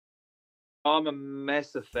I'm a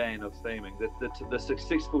massive fan of theming. The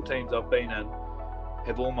successful teams I've been in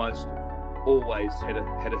have almost always had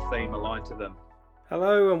a theme aligned to them.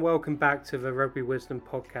 Hello and welcome back to the Rugby Wisdom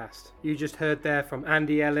podcast. You just heard there from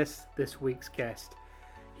Andy Ellis, this week's guest.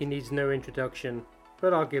 He needs no introduction,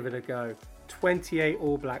 but I'll give it a go. 28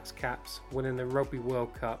 All Blacks caps, winning the Rugby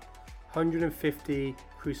World Cup, 150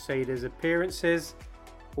 Crusaders appearances,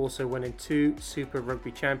 also winning 2 Super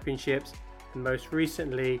Rugby Championships, and most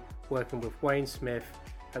recently working with Wayne Smith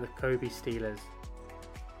at the Kobe Steelers.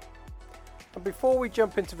 And before we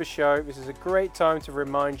jump into the show, this is a great time to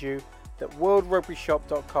remind you that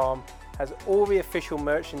worldrugbyshop.com has all the official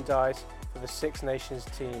merchandise for the Six Nations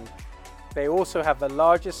team. They also have the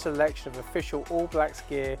largest selection of official All Blacks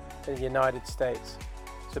gear in the United States.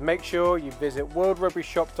 So make sure you visit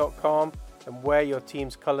worldrugbyshop.com and wear your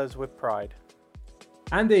team's colours with pride.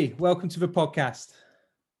 Andy, welcome to the podcast.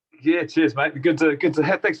 Yeah, cheers, mate. Good to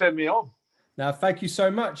have. Thanks for having me on. Now, thank you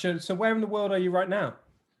so much. So where in the world are you right now?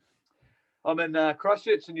 I'm in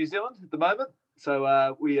Christchurch in New Zealand at the moment.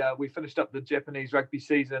 So we finished up the Japanese rugby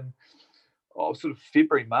season, sort of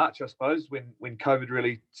February, March, I suppose, when COVID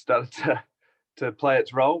really started to play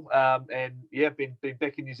its role. And yeah, been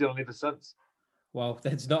back in New Zealand ever since. Well,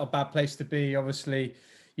 that's not a bad place to be. Obviously,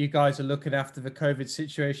 you guys are looking after the COVID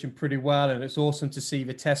situation pretty well, and it's awesome to see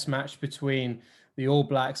the test match between the All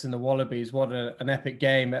Blacks and the Wallabies. What an epic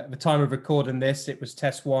game. At the time of recording this, it was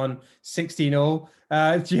test 1, 16-all.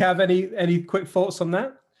 Do you have any quick thoughts on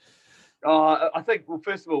that? I think, well,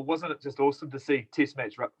 first of all, wasn't it just awesome to see test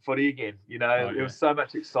match footy again? You know, There was so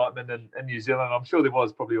much excitement in New Zealand. I'm sure there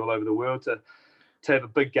was probably all over the world to have a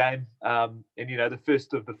big game. And, you know, the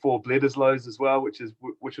first of the 4 Bledisloes as well, which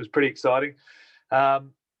was pretty exciting.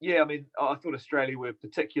 Yeah, I mean, I thought Australia were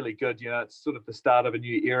particularly good. You know, it's sort of the start of a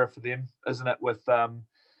new era for them, isn't it?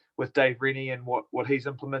 With Dave Rennie and what he's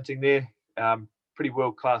implementing there. Pretty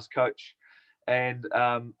world-class coach. And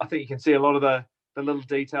I think you can see a lot of the little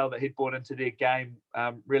detail that he'd brought into their game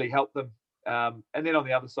really helped them. And then on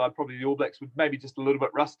the other side, probably the All Blacks were maybe just a little bit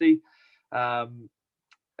rusty.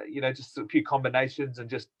 You know, just a few combinations and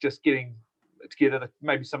just getting together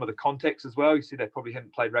maybe some of the context as well. You see, they probably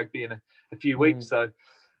hadn't played rugby in a few weeks. So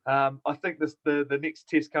I think the next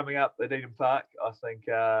test coming up at Eden Park, I think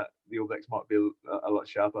the All Blacks might be a lot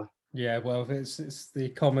sharper. Yeah, well, it's the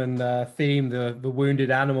common theme, the wounded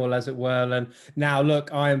animal, as it were. And now,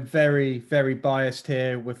 look, I am very, very biased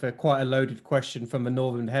here with quite a loaded question from the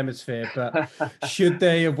Northern Hemisphere. But should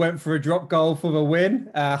they have went for a drop goal for the win?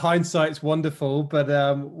 Hindsight's wonderful,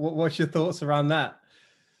 but what's your thoughts around that?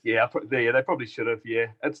 Yeah, they probably should have. Yeah,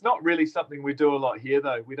 it's not really something we do a lot here,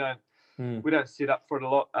 though. We don't set up for it a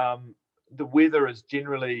lot. The weather is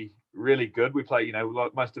generally really good. We play, you know,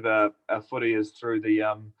 most of our footy is through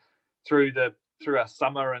our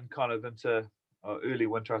summer and kind of into early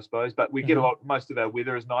winter, I suppose. But we get most of our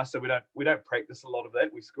weather is nice, so we don't practice a lot of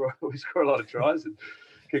that. We score a lot of tries and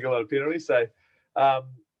kick a lot of penalties. So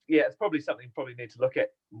yeah, it's probably something you probably need to look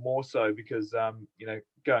at more so because you know,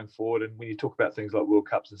 going forward and when you talk about things like World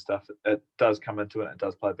Cups and stuff, it does come into it and it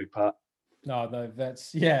does play a big part. No,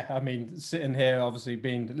 that's, yeah. I mean, sitting here, obviously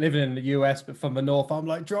living in the US, but from the north, I'm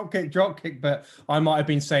like drop kick. But I might have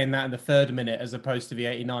been saying that in the 3rd minute as opposed to the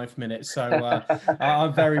 89th minute. So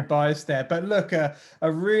I'm very biased there. But look,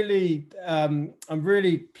 I'm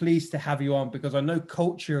really pleased to have you on because I know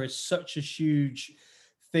culture is such a huge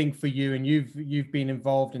thing for you, and you've been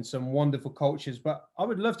involved in some wonderful cultures. But I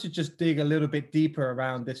would love to just dig a little bit deeper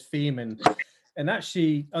around this theme and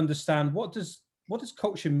actually understand what does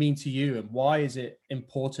culture mean to you, and why is it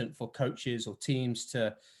important for coaches or teams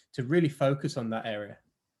to really focus on that area?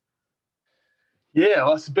 Yeah,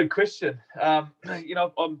 well, that's a big question. You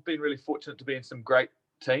know, I've been really fortunate to be in some great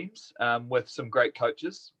teams with some great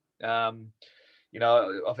coaches. You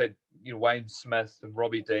know, I've had Wayne Smith and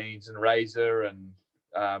Robbie Deans and Razor and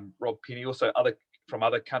Rob Penny, also from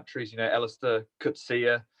other countries. You know, Alistair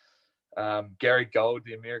Coetzee, Gary Gold,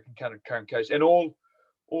 the American current coach, and all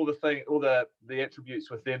the attributes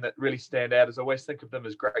with them that really stand out is I always think of them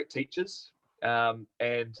as great teachers, and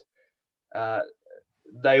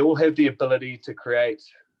they all have the ability to create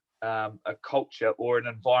a culture or an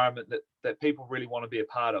environment that people really want to be a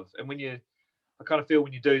part of. And I kind of feel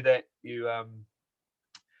when you do that,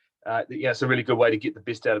 it's a really good way to get the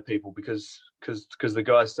best out of people because the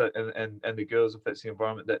guys and the girls, if that's the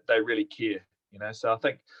environment, that they really care. You know, so I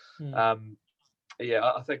think. Yeah,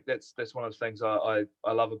 I think that's one of the things I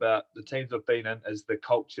love about the teams I've been in is the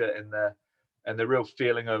culture and the real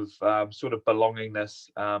feeling of sort of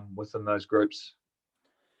belongingness within those groups.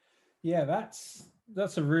 Yeah,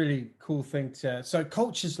 that's a really cool thing so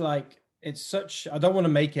culture's like it's such, I don't want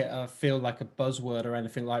to make it feel like a buzzword or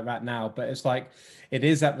anything like that now, but it's like it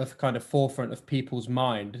is at the kind of forefront of people's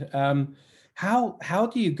mind. How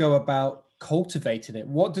do you go about cultivating it?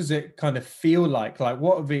 What does it kind of feel like? Like,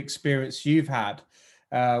 what are the experience you've had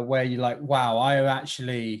where you're like, wow,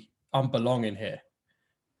 I'm belonging here?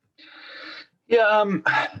 Yeah,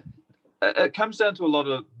 it comes down to a lot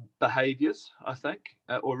of behaviours, I think,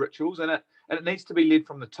 or rituals, and it needs to be led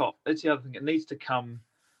from the top. That's the other thing. It needs to come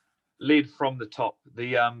led from the top.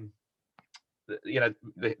 The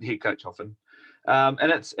head coach often, and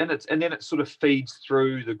then it sort of feeds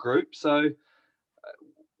through the group. So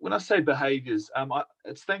when I say behaviours,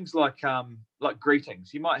 it's things like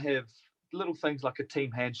greetings. You might have little things like a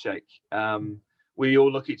team handshake, where you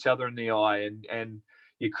all look each other in the eye, and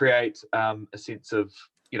you create a sense of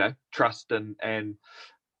trust, and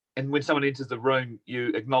when someone enters the room, you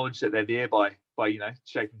acknowledge that they're there by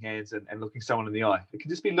shaking hands and looking someone in the eye. It can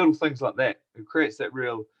just be little things like that. It creates that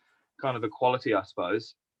real kind of equality, I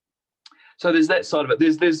suppose. So there's that side of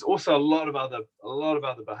it. There's also a lot of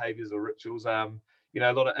other behaviours or rituals. A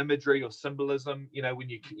lot of imagery or symbolism. When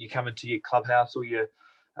you come into your clubhouse or your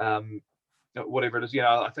whatever it is.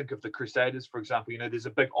 I think of the Crusaders, for example. There's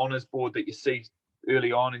a big honours board that you see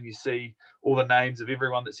early on, and you see all the names of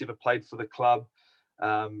everyone that's ever played for the club.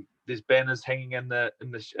 There's banners hanging in the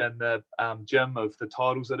gym of the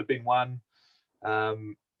titles that have been won.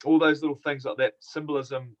 All those little things like that,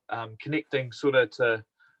 symbolism, connecting sort of to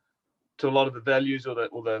a lot of the values or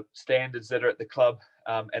the standards that are at the club,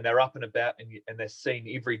 and they're up and about, and they're seen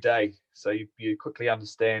every day. So you quickly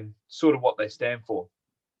understand sort of what they stand for.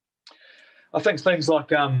 I think things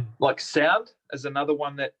like sound is another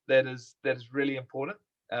one that is really important.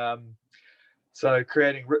 So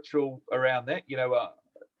creating ritual around that.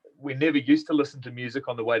 We never used to listen to music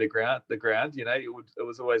on the way to the ground. It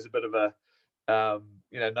was always a bit of a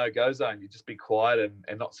no-go zone. You just be quiet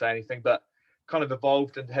and not say anything. But kind of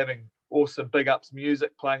evolved into having awesome big ups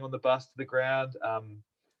music playing on the bus to the ground.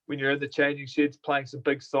 When you're in the changing sheds, playing some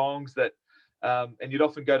big songs that, and you'd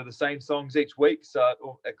often go to the same songs each week.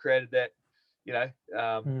 So it created that.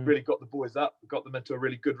 Really got the boys up, got them into a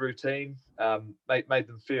really good routine, made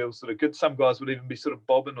them feel sort of good. Some guys would even be sort of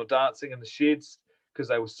bobbing or dancing in the sheds because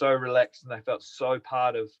they were so relaxed and they felt so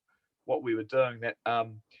part of what we were doing that,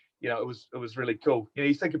 it was really cool.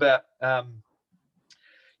 You think about,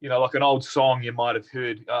 like an old song you might have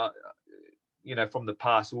heard, from the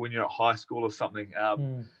past, or when you're at high school or something,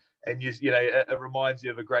 and it reminds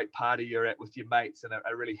you of a great party you're at with your mates and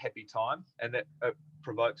a really happy time, and that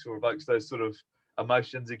provokes or evokes those sort of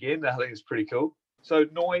emotions again. I think it's pretty cool. So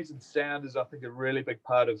noise and sound is, I think, a really big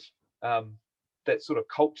part of that sort of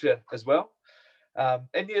culture as well.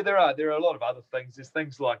 And there are a lot of other things. There's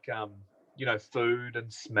things like food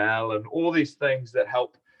and smell and all these things that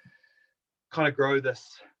help kind of grow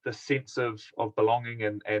this sense of belonging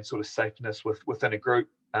and sort of safeness within a group.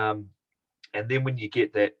 And then when you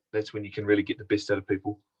get that, that's when you can really get the best out of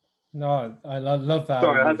people. No, I love that.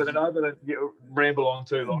 Sorry, I didn't ramble on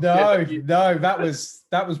too long. No, that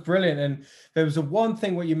was brilliant. And there was one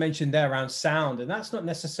thing what you mentioned there around sound, and that's not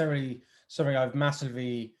necessarily something I've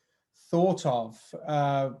massively thought of.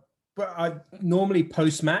 But I normally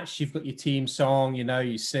post-match, you've got your team song,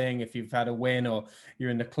 you sing if you've had a win or you're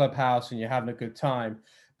in the clubhouse and you're having a good time.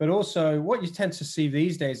 But also what you tend to see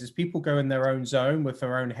these days is people go in their own zone with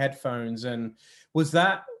their own headphones. And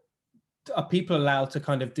are people allowed to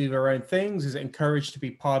kind of do their own things? Is it encouraged to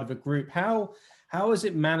be part of a group? How is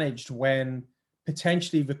it managed when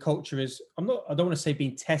potentially the culture is, I don't want to say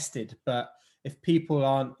being tested, but if people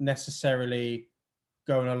aren't necessarily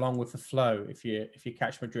going along with the flow, if you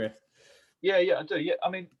catch my drift? Yeah, I do. Yeah, I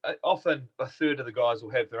mean, often a third of the guys will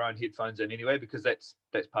have their own headphones in anyway, because that's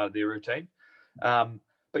part of their routine.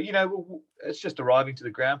 But it's just arriving to the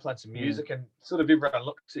ground, playing some music, and sort of everyone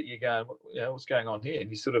looks at you going, what's going on here? And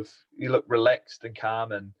you look relaxed and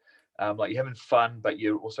calm, and like you're having fun, but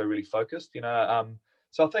you're also really focused. So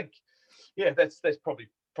I think, that's probably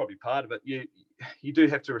part of it. You do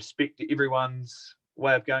have to respect everyone's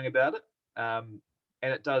way of going about it, and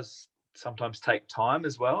it does sometimes take time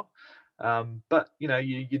as well. But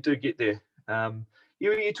you do get there.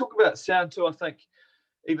 You talk about sound too. I think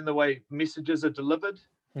even the way messages are delivered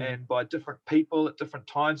and by different people at different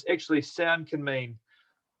times, actually sound can mean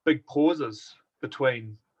big pauses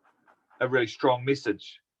between a really strong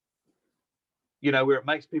message, where it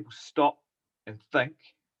makes people stop and think,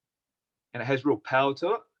 and it has real power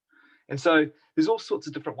to it. And so there's all sorts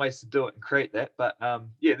of different ways to do it and create that. But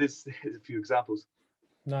there's a few examples.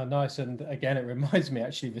 No, nice. And again, it reminds me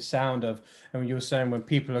actually the sound of, and when you were saying when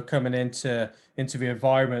people are coming into the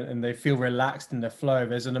environment and they feel relaxed in their flow.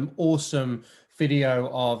 There's an awesome video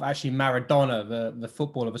of actually Maradona, the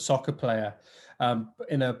footballer, the soccer player,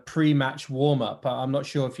 in a pre-match warm-up. I'm not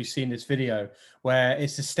sure if you've seen this video where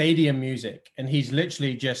it's the stadium music and he's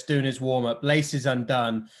literally just doing his warm-up, laces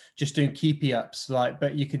undone, just doing keepy ups. Like,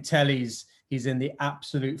 but you can tell he's in the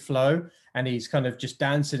absolute flow and he's kind of just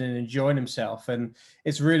dancing and enjoying himself. And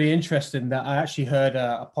it's really interesting that I actually heard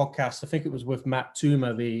a podcast, I think it was with Matt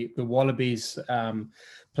Toomer, the Wallabies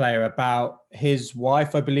player, about his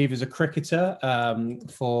wife, I believe, is a cricketer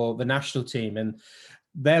for the national team. And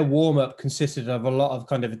their warm-up consisted of a lot of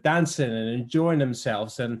kind of dancing and enjoying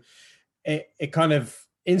themselves. And it kind of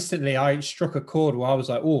instantly, I struck a chord where I was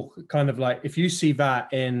like, oh, kind of like, if you see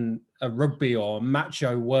that in a rugby or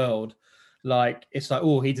macho world, like it's like,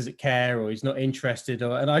 oh, he doesn't care or he's not interested.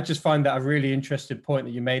 And I just find that a really interesting point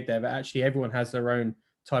that you made there, that actually everyone has their own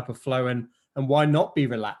type of flow, and why not be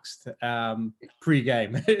relaxed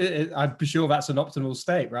pre-game? I'm sure that's an optimal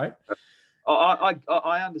state, right?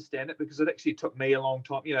 I understand it, because it actually took me a long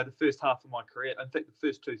time. The first half of my career, in fact, the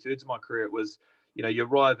first 2/3 of my career, it was,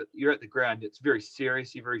 you're at the ground, it's very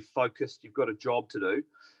serious, you're very focused, you've got a job to do.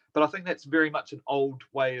 But I think that's very much an old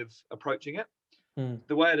way of approaching it.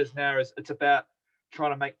 The way it is now is it's about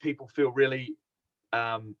trying to make people feel really,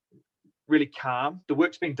 really calm. The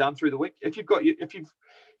work's been done through the week. If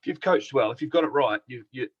you've coached well, if you've got it right,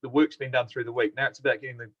 the work's been done through the week. Now it's about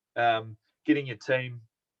getting your team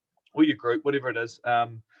or your group, whatever it is,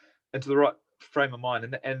 into the right frame of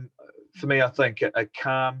mind. And for me, I think a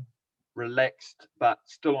calm, relaxed, but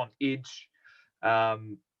still on edge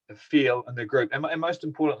feel in the group, and most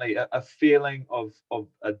importantly, a feeling of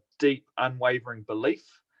a deep, unwavering belief,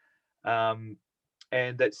 and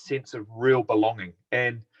that sense of real belonging.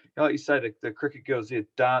 And like you say, the cricket girls, they're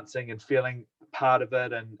dancing and feeling part of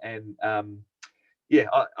it, and yeah,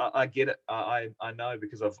 I get it. I know,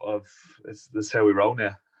 because this is how we roll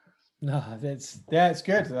now. No, it's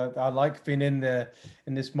good. I like being in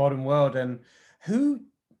this modern world. And who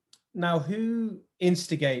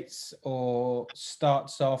instigates or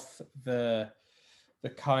starts off the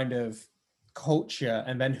kind of culture,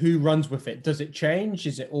 and then who runs with it? Does it change?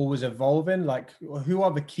 Is it always evolving? Like, who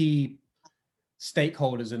are the key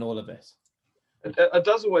stakeholders in all of this? It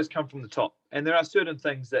does always come from the top, and there are certain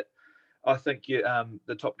things that I think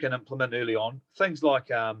the top can implement early on. Things like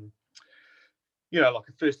like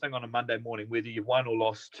the first thing on a Monday morning, whether you've won or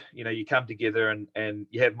lost, you come together and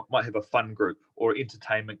you might have a fun group or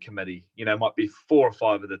entertainment committee. Might be 4 or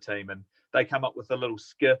 5 of the team, and they come up with a little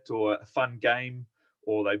skit or a fun game,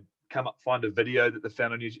 or they find a video that they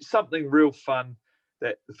found on YouTube, something real fun,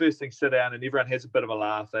 that the first thing, sit down and everyone has a bit of a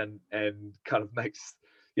laugh and kind of makes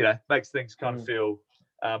things kind of feel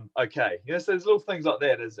okay. So there's little things like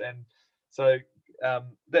that,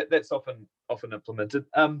 that's often implemented.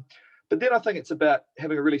 But then I think it's about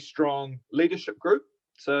having a really strong leadership group.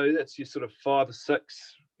 So that's your sort of 5 or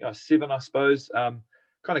 6, 7, I suppose. Kind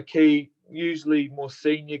of key, usually more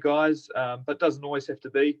senior guys, but doesn't always have to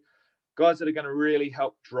be. Guys that are going to really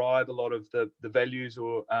help drive a lot of the values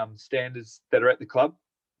or standards that are at the club.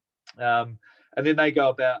 And then they go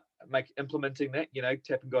about implementing that,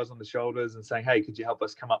 tapping guys on the shoulders and saying, hey, could you help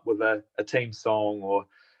us come up with a team song? Or,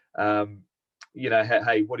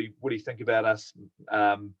 hey, what do you think about us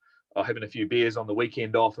having a few beers on the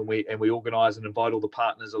weekend off, and we organise and invite all the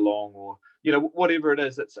partners along, or whatever it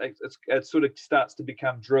is. It sort of starts to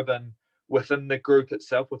become driven within the group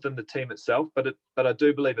itself, within the team itself. But I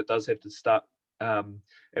do believe it does have to start and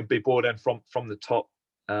be brought in from the top,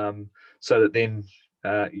 so that then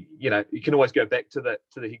you can always go back to the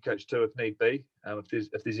head coach too if need be,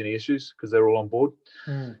 if there's any issues, because they're all on board.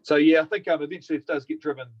 So yeah, I think eventually it does get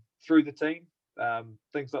driven through the team.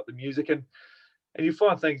 Things like the music, and you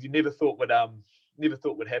find things you never thought would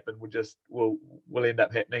happen will end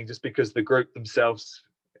up happening, just because the group themselves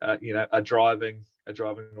are driving a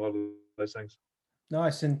lot of those things.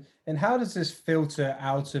 Nice. And how does this filter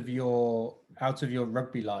out of your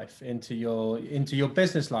rugby life into your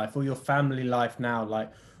business life or your family life now?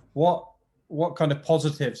 Like, what kind of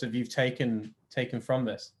positives have you taken from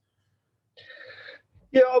this?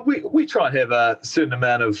 Yeah, we try and have a certain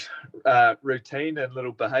amount of routine and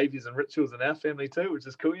little behaviours and rituals in our family too, which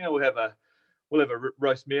is cool. We'll have a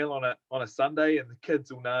roast meal on a Sunday, and the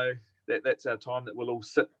kids will know that that's our time that we'll all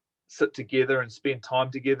sit together and spend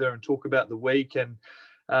time together and talk about the week, and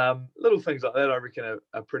little things like that I reckon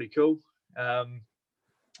are pretty cool. In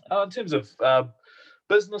terms of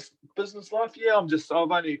business life, yeah, I'm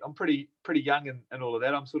pretty young in all of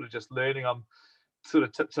that. I'm sort of just learning. I'm sort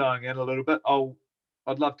of tiptoeing in a little bit.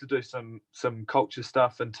 I'd love to do some culture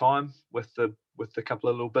stuff in time with the couple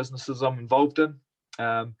of little businesses I'm involved in.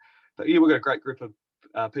 But yeah, we've got a great group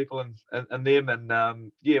of people and them,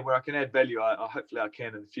 and yeah, where I can add value, I hopefully I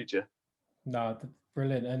can in the future. No,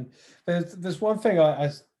 brilliant. And there's one thing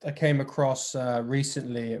I came across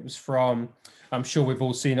recently. It was from, I'm sure we've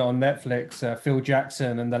all seen it on Netflix, Phil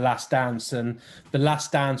Jackson and The Last Dance. And The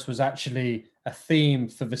Last Dance was actually a theme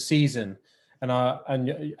for the season.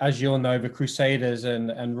 And as you'll know, the Crusaders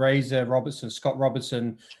and Razor Robertson, Scott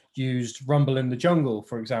Robertson, used Rumble in the Jungle,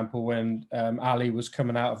 for example, when Ali was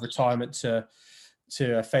coming out of retirement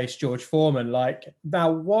to face George Foreman. Like,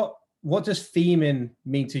 now, what does theming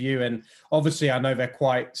mean to you? And obviously, I know they're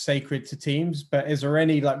quite sacred to teams, but is there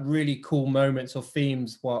any like really cool moments or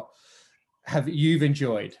themes what have you've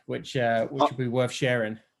enjoyed, which would be worth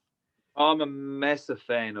sharing? I'm a massive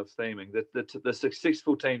fan of theming. The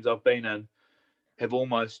successful teams I've been in have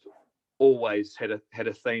almost always had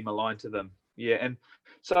a theme aligned to them. Yeah, and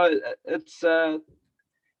so it's I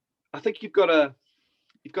think you've got to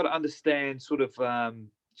understand sort of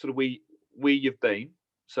where you've been.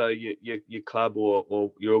 So your club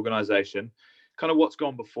or your organisation, kind of what's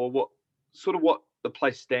gone before, what the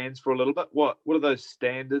place stands for a little bit. What are those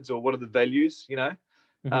standards or what are the values? You know,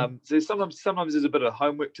 so sometimes there's a bit of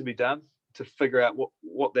homework to be done to figure out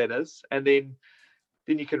what that is, and then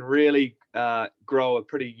you can really grow a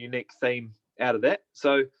pretty unique theme out of that.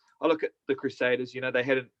 So I look at the Crusaders. You know,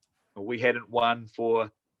 we hadn't won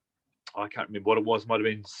for, I can't remember what it was. Might have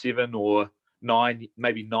been 7 or 9,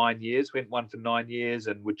 maybe 9 years. We hadn't won for 9 years,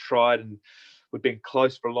 and we tried, and we'd been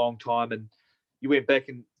close for a long time. And you went back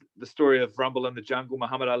in the story of Rumble in the Jungle.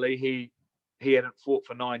 Muhammad Ali, he hadn't fought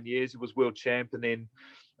for 9 years. He was world champ, and then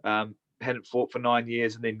hadn't fought for 9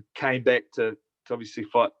 years, and then came back to obviously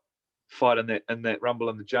fight in that Rumble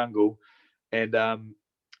in the Jungle, and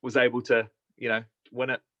was able to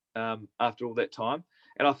win it after all that time.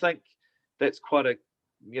 And I think that's quite a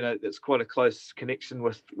close connection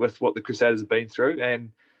with what the Crusaders have been through.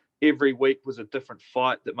 And every week was a different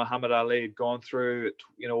fight that Muhammad Ali had gone through.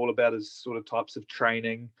 All about his sort of types of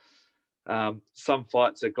training. Some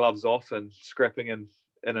fights are gloves off and scrapping in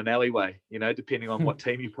an alleyway, depending on what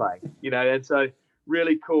team you play. And so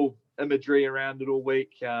really cool imagery around it all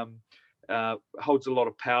week. Holds a lot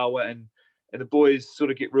of power, and the boys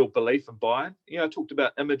sort of get real belief and buy-in. I talked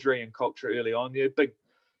about imagery and culture early on. Big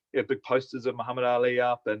posters of Muhammad Ali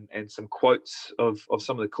up, and some quotes of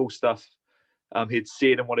some of the cool stuff he'd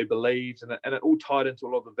said and what he believed, and it all tied into a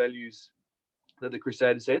lot of the values that the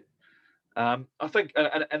Crusaders had. I think,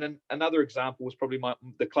 and another example was probably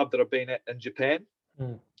the club that I've been at in Japan.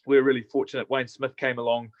 We're really fortunate. Wayne Smith came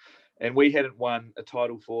along, and we hadn't won a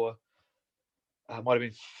title for might have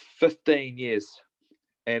been 15 years,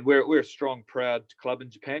 and we're a strong, proud club in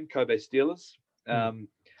Japan, Kobe Steelers.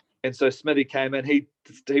 And so Smithy came in. He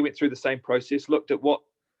went through the same process, looked at what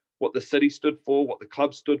the city stood for, what the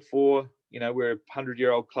club stood for. We're a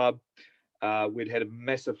 100-year-old club. We'd had a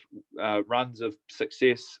massive runs of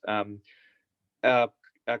success. Our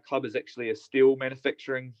club is actually a steel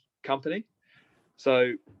manufacturing company,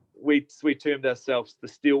 so we termed ourselves the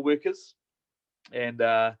Steel Workers, and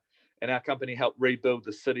our company helped rebuild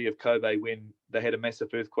the city of Kobe when they had a massive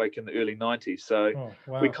earthquake in the early 90s. So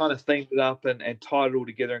we kind of themed it up and tied it all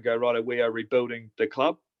together and go, right, we are rebuilding the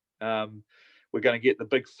club. We're going to get the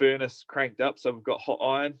big furnace cranked up, so we've got hot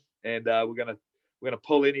iron, and we're going to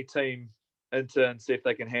pull any team into and see if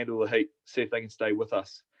they can handle the heat, see if they can stay with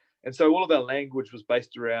us. And so all of our language was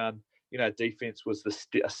based around, defense was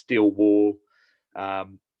a steel wall.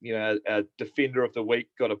 A defender of the week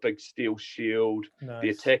got a big steel shield. Nice. The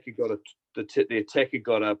attacker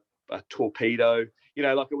got a torpedo.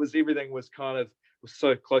 Everything was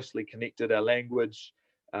so closely connected. Our language,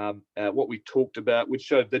 what we talked about, we'd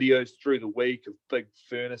show videos through the week of big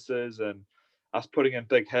furnaces and us putting in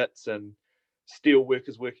big hits and steel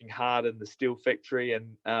workers working hard in the steel factory.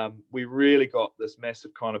 And we really got this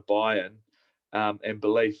massive kind of buy-in and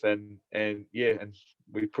belief. And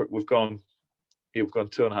we've gone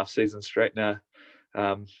 2.5 seasons straight now,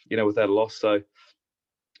 without a loss. So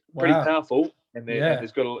pretty powerful, and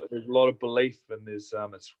there's a lot of belief, and there's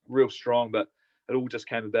it's real strong. But it all just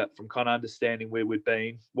came about from kind of understanding where we'd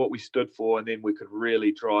been, what we stood for, and then we could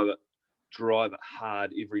really drive it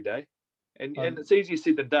hard every day. And it's easier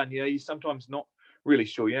said than done. You're sometimes not really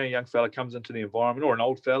sure. A young fella comes into the environment, or an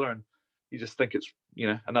old fella, and you just think it's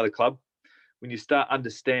another club. When you start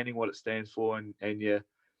understanding what it stands for, and you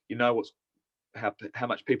know how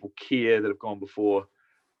much people care that have gone before,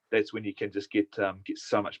 that's when you can just get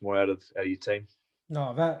so much more out of your team.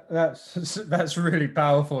 No, that's really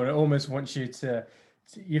powerful, and it almost wants you to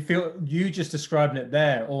you just describing it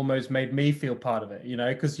there almost made me feel part of it,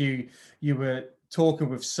 because you were talking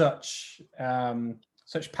with such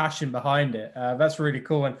passion behind it. That's really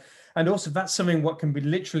cool. And also that's something what can be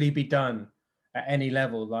literally be done at any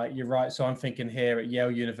level. Like you're right. So I'm thinking here at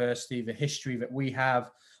Yale University, the history that we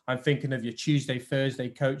have, I'm thinking of your Tuesday, Thursday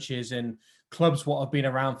coaches and clubs, what have been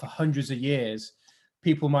around for hundreds of years.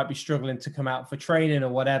 People might be struggling to come out for training or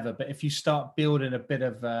whatever, but if you start building a bit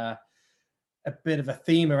of a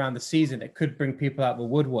theme around the season, it could bring people out of the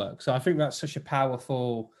woodwork. So I think that's such a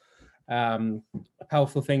powerful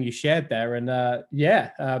thing you shared there. And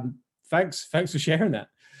thanks for sharing that.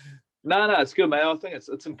 No, it's good, mate. I think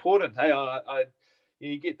it's important. Hey,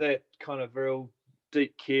 you get that kind of real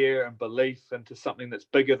deep care and belief into something that's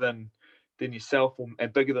bigger than yourself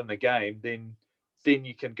and bigger than the game, then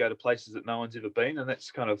you can go to places that no one's ever been, and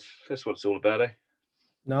that's what it's all about, eh?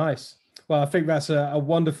 Nice. Well, I think that's a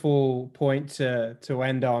wonderful point to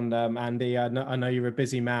end on, Andy. I know you're a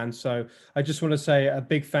busy man, so I just want to say a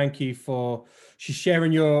big thank you for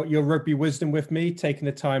sharing your rugby wisdom with me, taking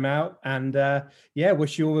the time out, and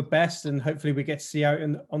wish you all the best, and hopefully we get to see you out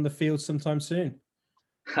on the field sometime soon.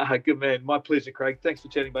 Good man. My pleasure, Craig. Thanks for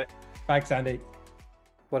chatting, mate. Thanks, Andy.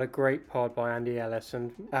 What a great pod by Andy Ellis,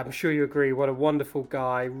 and I'm sure you agree, what a wonderful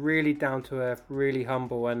guy, really down to earth, really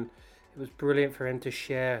humble, and it was brilliant for him to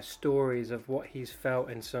share stories of what he's felt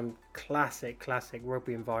in some classic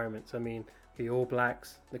rugby environments. I mean, the All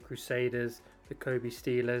Blacks, the Crusaders, the Kobe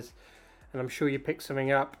Steelers, and I'm sure you picked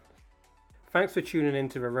something up. Thanks for tuning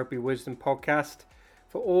into the Rugby Wisdom podcast.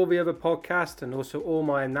 For all the other podcasts and also all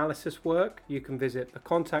my analysis work, you can visit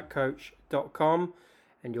thecontactcoach.com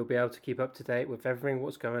and you'll be able to keep up to date with everything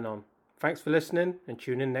what's going on. Thanks for listening and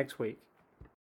tune in next week.